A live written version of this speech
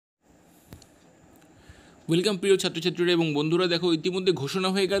Welcome প্রিয় ছাত্রছাত্রীরা এবং বন্ধুরা। দেখো, ইতিমধ্যে ঘোষণা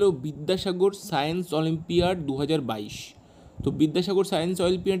হয়ে গেল বিদ্যাসাগর সায়েন্স অলিম্পিয়াড 2022। তো বিদ্যাসাগর সায়েন্স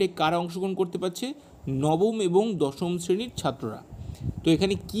অলিম্পিয়াডে কারা অংশগ্রহণ করতে পারছে? নবম এবং দশম শ্রেণীর ছাত্ররা। তো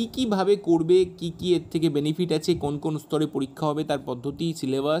এখানে কী ভাবে করবে, কি এর থেকে বেনিফিট আছে, কোন কোন স্তরে পরীক্ষা হবে, তার পদ্ধতি,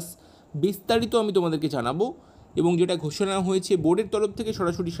 সিলেবাস বিস্তারিত আমি তোমাদেরকে জানাবো। এবং যেটা ঘোষণা হয়েছে বোর্ডের তরফ থেকে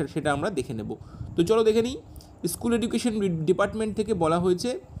সরাসরি সেটা আমরা দেখে নেব। তো চলো দেখে নিই। স্কুল এডুকেশন ডিপার্টমেন্ট থেকে বলা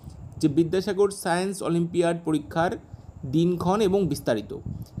হয়েছে যে বিদ্যাসাগর সায়েন্স অলিম্পিয়াড পরীক্ষার দিনক্ষণ এবং বিস্তারিত।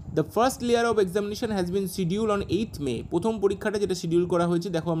 The first layer of examination has been schedule on 8 মে। প্রথম পরীক্ষাটা যেটা শিডিউল করা হয়েছে,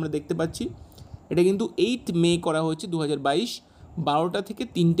 দেখো আমরা দেখতে পাচ্ছি এটা কিন্তু 8 মে করা হয়েছে 2022, 12টা থেকে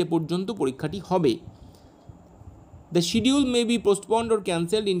 3টে পর্যন্ত পরীক্ষাটি হবে। The schedule may be postponed or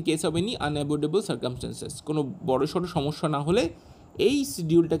cancelled in case of any unavoidable circumstances. কোনো বড়সড় সমস্যা না হলে এই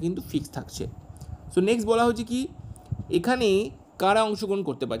শিডিউলটা কিন্তু ফিক্স থাকছে। সো নেক্সট বলা হচ্ছে কি, এখানে কারা অংশগ্রহণ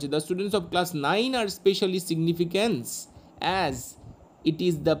করতে পারছে? The students of class 9 R specially significance as it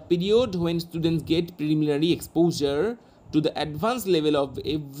is the period when students gate preliminary exposure to the advance level of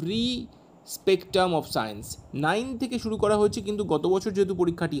every spectrum of science. 9 থেকে শুরু করা হয়েছে, কিন্তু গত বছর যেহেতু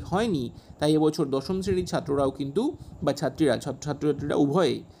পরীক্ষাটি হয়নি, তাই এবছর দশম শ্রেণীর ছাত্ররাও কিন্তু বা ছাত্রছাত্রীরা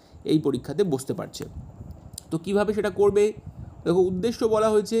উভয়ে এই পরীক্ষাতে বসতে পারছে। তো কিভাবে সেটা করবে? দেখো, উদ্দেশ্য বলা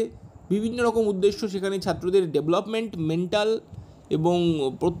হয়েছে বিভিন্ন রকম উদ্দেশ্য, সেখানে ছাত্রদের ডেভেলপমেন্ট, মেন্টাল এবং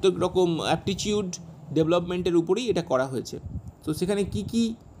প্রত্যেক রকম অ্যাপটিটিউড ডেভেলপমেন্টের উপরেই এটা করা হয়েছে। তো সেখানে কি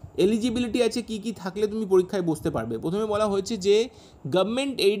এলিজিবিলিটি আছে, কি থাকলে তুমি পরীক্ষায় বসতে পারবে। প্রথমে বলা হয়েছে যে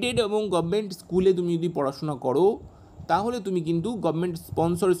গভর্নমেন্ট এইডেড এবং গভর্নমেন্ট স্কুলে তুমি যদি পড়াশোনা করো, তাহলে তুমি কিন্তু গভর্নমেন্ট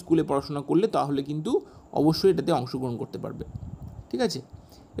স্পন্সর স্কুলে পড়াশোনা করলে তাহলে কিন্তু অবশ্যই এটাতে অংশগ্রহণ করতে পারবে। ঠিক আছে?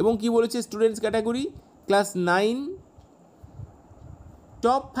 এবং কি বলেছে, students category class 9,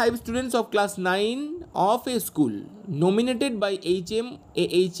 top 5 students of class 9 of a school nominated by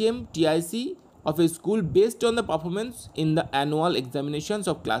AHM TIC of a school based on the performance in the annual examinations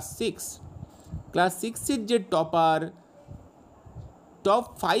of class 6. Class 6 এর যে টপ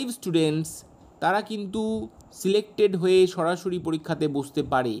 5 স্টুডেন্টস, তারা কিন্তু সিলেক্টেড হয়ে সরাসরি পরীক্ষাতে বসতে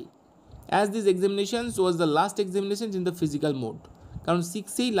পারে। As this examinations was the last examinations in the physical mode. কারণ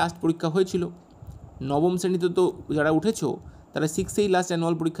 6এই লাস্ট পরীক্ষা হয়েছিল, নবম শ্রেণীতে তো যারা উঠেছো তারা 6এই লাস্ট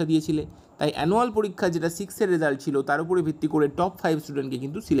অ্যানুয়াল পরীক্ষা দিয়েছিলে, তাই অ্যানুয়াল পরীক্ষা যেটা 6এর রেজাল্ট ছিল তার উপরে ভিত্তি করে টপ 5 স্টুডেন্টকে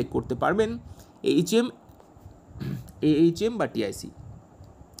কিন্তু সিলেক্ট করতে পারবেন AHM বা TIC।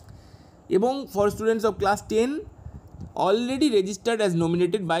 এবং for students of class 10 already registered as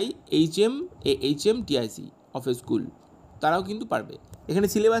nominated by AHM TIC of A school, তারাও কিন্তু পারবে। এখানে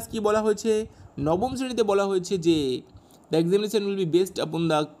সিলেবাস কি বলা হয়েছে? নবম শ্রেণীতে বলা হয়েছে যে the examination will be based upon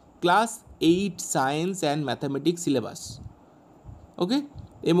the class 8 science and mathematics syllabus. ওকে,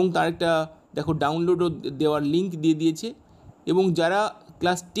 এবং তার একটা দেখো ডাউনলোডও দেওয়ার লিঙ্ক দিয়ে দিয়েছে। এবং যারা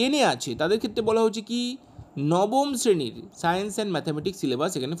ক্লাস 10-এ আছে তাদের ক্ষেত্রে বলা হচ্ছে কি, নবম শ্রেণীর সায়েন্স অ্যান্ড ম্যাথামেটিক্স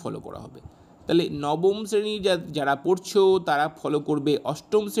সিলেবাস এখানে ফলো করা হবে। তাহলে নবম শ্রেণীর যারা পড়ছো তারা ফলো করবে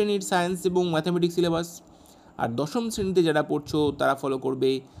অষ্টম শ্রেণীর সায়েন্স এবং ম্যাথামেটিক্স সিলেবাস, আর দশম শ্রেণীতে যারা পড়ছো তারা ফলো করবে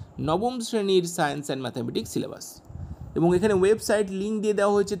নবম শ্রেণীর সায়েন্স অ্যান্ড ম্যাথামেটিক্স সিলেবাস। এবং এখানে ওয়েবসাইট লিঙ্ক দিয়ে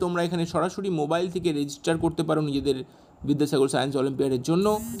দেওয়া হয়েছে, তোমরা এখানে সরাসরি মোবাইল থেকে রেজিস্টার করতে পারো নিজেদের বিদ্যাসাগর সায়েন্স অলিম্পিয়াডের জন্য।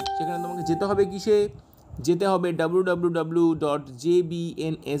 সেখানে তোমাকে যেতে হবে যেতে হবে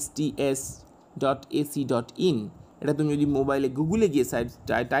www.jbnsts.ac.in। এটা তুমি যদি মোবাইলে গুগলে গিয়ে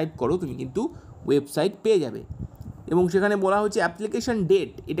টাইপ করো, তুমি কিন্তু ওয়েবসাইট পেয়ে যাবে। এবং সেখানে বলা হচ্ছে অ্যাপ্লিকেশন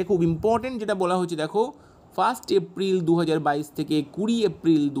ডেট, এটা খুব ইম্পর্টেন্ট যেটা বলা হচ্ছে, দেখো 1 এপ্রিল 2022 থেকে 20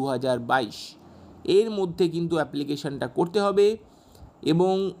 এপ্রিল 2022 এর মধ্যে কিন্তু অ্যাপ্লিকেশানটা করতে হবে।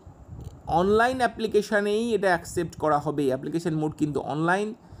 এবং অনলাইন অ্যাপ্লিকেশানেই এটা অ্যাকসেপ্ট করা হবে, অ্যাপ্লিকেশান মোড কিন্তু অনলাইন।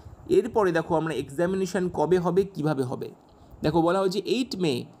 এরপরে দেখো আমরা এক্সামিনেশান কবে হবে, কিভাবে হবে। দেখো বলা হচ্ছে 8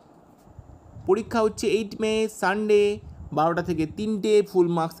 মে পরীক্ষা হচ্ছে, 8 মে সানডে 12টা থেকে 3টে, full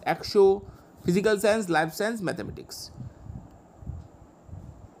marks 100, physical science, life science, mathematics.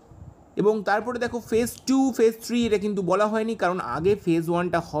 এবং তারপরে দেখো ফেজ 2, ফেজ 3 এটা কিন্তু বলা হয়নি, কারণ আগে ফেজ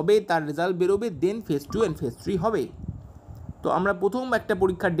 1টা হবে, তার রেজাল্ট বেরোবে, দেন ফেজ 2 অ্যান্ড ফেজ 3 হবে। তো আমরা প্রথম একটা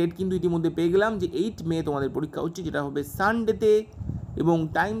পরীক্ষার ডেট কিন্তু ইতিমধ্যে পেয়ে গেলাম যে 8 মে তোমাদের পরীক্ষা হচ্ছে, যেটা হবে সানডেতে, এবং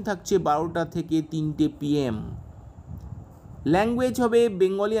টাইম থাকছে 12টা থেকে 3টে PM। ল্যাঙ্গুয়েজ হবে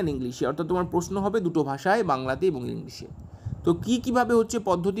বেঙ্গলি অ্যান্ড ইংলিশে, অর্থাৎ তোমার প্রশ্ন হবে দুটো ভাষায়, বাংলাতে এবং ইংলিশে। তো কীভাবে হচ্ছে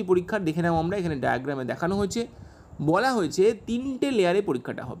পদ্ধতি পরীক্ষার দেখে নাও আমরা, এখানে ডায়াগ্রামে দেখানো হয়েছে। বলা হয়েছে 3টে লেয়ারে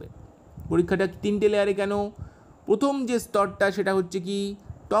পরীক্ষাটা হবে। পরীক্ষাটা 3টে লেয়ারে কেন? প্রথম যে স্তরটা সেটা হচ্ছে কি,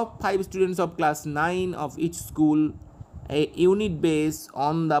 top 5 students of class 9 of each school, A unit base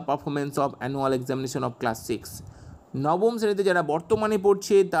on the performance of annual examination of class 6। নবম শ্রেণীতে যারা বর্তমানে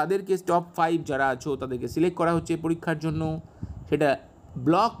পড়ছে তাদেরকে টপ 5 যারা আছো তাদেরকে সিলেক্ট করা হচ্ছে পরীক্ষার জন্য। সেটা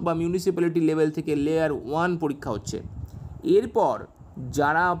ব্লক বা মিউনিসিপ্যালিটি লেভেল থেকে লেয়ার 1 পরীক্ষা হচ্ছে। এরপর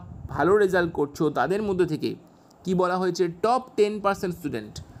যারা ভালো রেজাল্ট করছো তাদের মধ্যে থেকে কি বলা হয়েছে, টপ 10%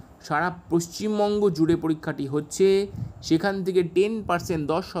 স্টুডেন্ট, সারা পশ্চিমবঙ্গ জুড়ে পরীক্ষাটি হচ্ছে, সেখান থেকে 10%,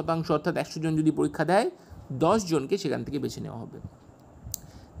 10% অর্থাৎ 100 জন যদি পরীক্ষা দেয় 10 জনকে সেখান থেকে বেছে নেওয়া হবে।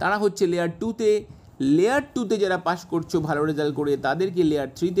 তারা হচ্ছে লেয়ার 2তে। লেয়ার 2তে যারা পাস করছো ভালো রেজাল্ট করে তাদেরকে লেয়ার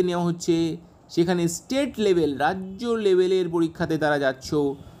 3তে নেওয়া হচ্ছে, সেখানে স্টেট লেভেল, রাজ্য লেভেলের পরীক্ষাতে তারা যাচ্ছ।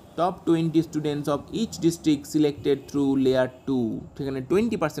 Top 20 students of each district selected through layer 2, সেখানে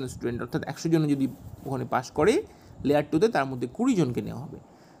 20% স্টুডেন্ট অর্থাৎ 100 জন যদি ওখানে পাস করে লেয়ার 2তে, তার মধ্যে 20 জনকে নেওয়া হবে।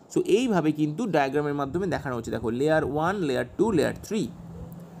 সো এইভাবে কিন্তু ডায়াগ্রামের মাধ্যমে দেখানো হচ্ছে। দেখো লেয়ার 1, লেয়ার 2, লেয়ার 3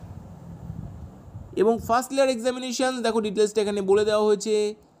 এবং ফার্স্ট লেয়ার এক্সামিনেশান। দেখো ডিটেলসটা এখানে বলে দেওয়া হয়েছে।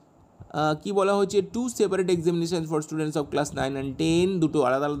 কি বলা হচ্ছে, 2 separate examination for students of class 9 and 10, দুটো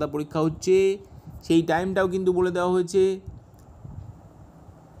আলাদা আলাদা পরীক্ষা হচ্ছে, সেই টাইমটাও কিন্তু বলে দেওয়া হয়েছে।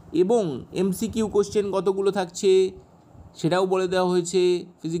 এবং এমসিকিউ কোশ্চেন কতগুলো থাকছে সেটাও বলে দেওয়া হয়েছে।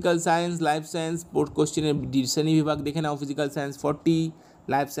 Physical science, life science, sports কোশ্চেনের শ্রেণী বিভাগ দেখে নাও। Physical science 40,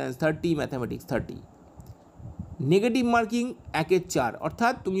 life science 30, mathematics 30। Negative marking 1/4,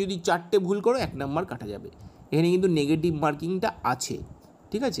 অর্থাৎ তুমি যদি 4টে ভুল করো 1 নাম্বার কাটা যাবে। এখানে কিন্তু নেগেটিভ মার্কিংটা আছে,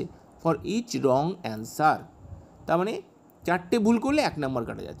 ঠিক আছে, ফর ইচ রং অ্যান্সার। তার মানে 4টে ভুল করলে 1 নাম্বার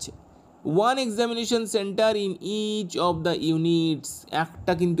কাটা যাচ্ছে। 1 examination centre in each of the units,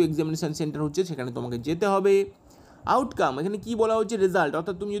 একটা কিন্তু এক্সামিনেশন সেন্টার হচ্ছে, সেখানে তোমাকে যেতে হবে। আউটকাম, এখানে কি বলা হচ্ছে, রেজাল্ট,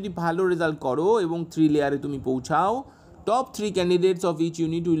 অর্থাৎ তুমি যদি ভালো রেজাল্ট করো এবং 3 লেয়ারে তুমি পৌঁছাও, top 3 candidates of each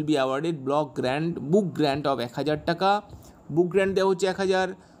unit will be awarded book grant of 1000 টাকা। বুক গ্র্যান্ট দেওয়া হচ্ছে 1000।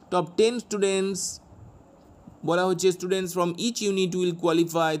 টপ 10 স্টুডেন্টস বলা হচ্ছে, students from each unit will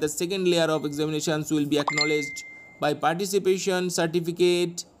qualify the second layer of examinations will be অ্যাকনলেজড by participation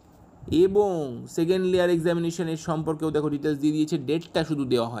certificate. এবং সেকেন্ড লেয়ার এক্সামিনেশনের সম্পর্কেও দেখো details দিয়ে দিয়েছে, ডেটটা শুধু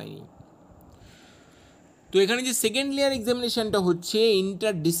দেওয়া হয়নি। তো এখানে যে সেকেন্ড লেয়ার এক্সামিনেশনটা হচ্ছে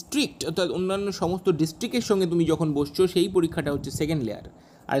ইন্টার ডিস্ট্রিক্ট, অর্থাৎ অন্যান্য সমস্ত ডিস্ট্রিক্টের সঙ্গে তুমি যখন বসছো সেই পরীক্ষাটা হচ্ছে সেকেন্ড লেয়ার,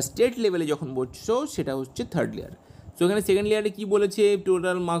 আর স্টেট লেভেলে যখন বসছো সেটা হচ্ছে থার্ড লেয়ার। সো এখানে সেকেন্ড লেয়ারে কী বলেছে,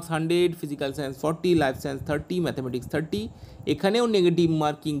 total marks 100, physical science 40, life science 30, mathematics 30। এখানেও নেগেটিভ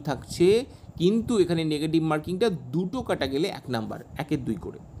মার্কিং থাকছে, কিন্তু এখানে নেগেটিভ মার্কিংটা দুটো কাটা গেলে 1 নাম্বার, 1-2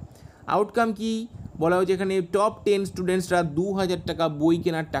 করে। আউটকাম কি বলা হয়েছে, এখানে টপ 10 স্টুডেন্টসরা 2000 টাকা বই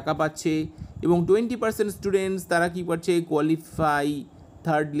কেনার টাকা পাচ্ছে, এবং 20% স্টুডেন্টস তারা কী পাচ্ছে, qualify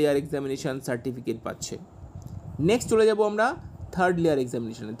third layer examination certificate পাচ্ছে। নেক্সট চলে যাব আমরা থার্ড লেয়ার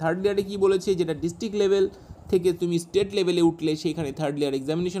এক্সামিনেশানে। থার্ড লেয়ারে কী বলেছে, যেটা ডিস্ট্রিক্ট লেভেল থেকে তুমি স্টেট লেভেলে উঠলে সেখানে থার্ড লেয়ার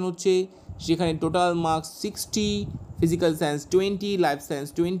এক্সামিনেশান হচ্ছে, সেখানে total marks 60, physical science 20, life science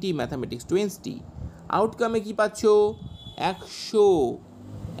 20, mathematics 20। আউটকামে কী পাচ্ছ,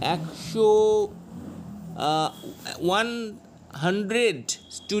 100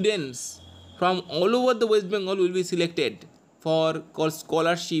 students from all over the West Bengal will be selected for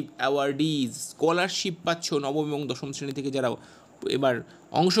scholarship awardees. Scholarship পাচ্ছ নবম এবং দশম শ্রেণী থেকে যারা এবার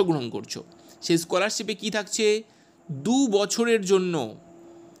অংশগ্রহণ করছো। সেই স্কলারশিপে কী থাকছে, 2 বছরের জন্য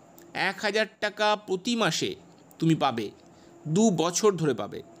 1000 টাকা প্রতি মাসে তুমি পাবে, 2 বছর ধরে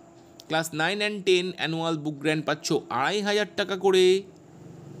পাবে। Class 9 and 10 annual book grant পাচ্ছ 2500 টাকা করে,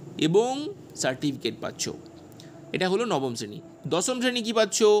 এবং সার্টিফিকেট পাচ্ছ। এটা হলো নবম শ্রেণী। দশম শ্রেণী কী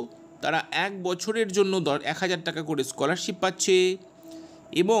পাচ্ছ, তারা 1 বছরের জন্য 1000 টাকা করে স্কলারশিপ পাচ্ছে,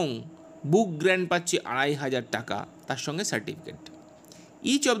 এবং বুক গ্র্যান্ট পাচ্ছে 2500 টাকা, তার সঙ্গে certificate.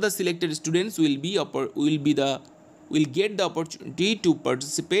 Each of the selected students will get the opportunity to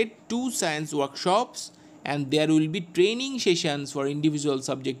participate 2 science workshops, and there will be training sessions for individual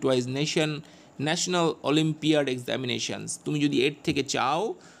subject-wise national Olympiad examinations. তুমি যদি এর থেকে চাও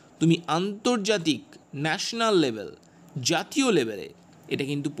তুমি আন্তর্জাতিক, ন্যাশনাল লেভেল, জাতীয় লেভেলে এটা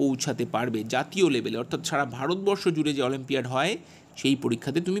কিন্তু পৌঁছাতে পারবে। জাতীয় লেভেলে অর্থাৎ সারা ভারতবর্ষ জুড়ে যে অলিম্পিয়াড হয় সেই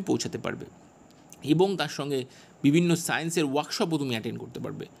পরীক্ষাতে তুমি পৌঁছাতে পারবে, এবং তার সঙ্গে বিভিন্ন সায়েন্সের ওয়ার্কশপও তুমি অ্যাটেন্ড করতে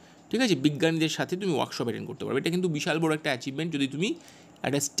পারবে। ঠিক আছে, বিজ্ঞানীদের সাথে তুমি ওয়ার্কশপ অ্যাটেন্ড করতে পারবে। এটা কিন্তু বিশাল বড় একটা অ্যাচিভমেন্ট যদি তুমি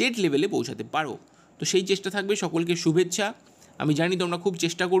একটা স্টেট লেভেলে পৌঁছাতে পারো। তো সেই চেষ্টা থাকবে। সকলকে শুভেচ্ছা। আমি জানি তোমরা খুব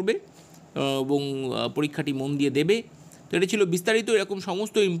চেষ্টা করবে এবং পরীক্ষাটি মন দিয়ে দেবে। তো এটা ছিল বিস্তারিত। এরকম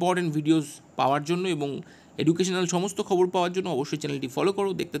সমস্ত ইম্পর্টেন্ট ভিডিওস পাওয়ার জন্য এবং এডুকেশনাল সমস্ত খবর পাওয়ার জন্য অবশ্যই চ্যানেলটি ফলো করো,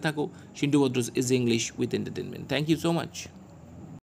 দেখতে থাকো। Sintu ভদ্রস is English with entertainment. Thank you so much.